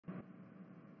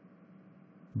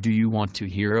Do you want to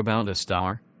hear about a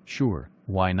star? Sure,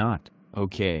 why not?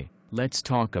 Okay, let's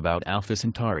talk about Alpha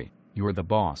Centauri. You're the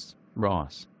boss,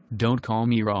 Ross. Don't call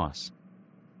me Ross.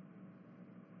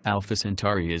 Alpha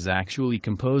Centauri is actually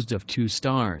composed of two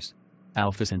stars,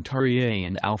 Alpha Centauri A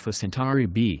and Alpha Centauri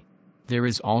B. There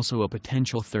is also a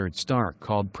potential third star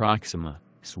called Proxima,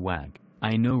 swag.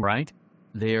 I know, right?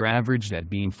 They are averaged at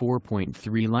being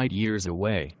 4.3 light-years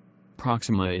away.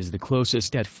 Proxima is the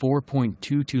closest at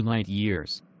 4.22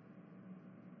 light-years.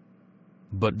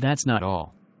 But that's not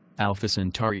all. Alpha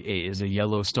Centauri A is a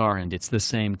yellow star and it's the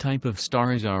same type of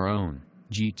star as our own,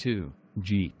 G2.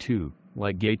 G2,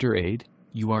 like Gatorade?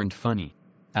 You aren't funny.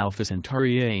 Alpha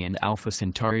Centauri A and Alpha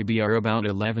Centauri B are about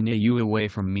 11 AU away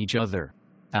from each other.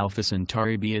 Alpha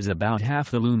Centauri B is about half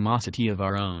the luminosity of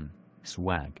our own.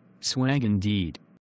 Swag. Swag indeed.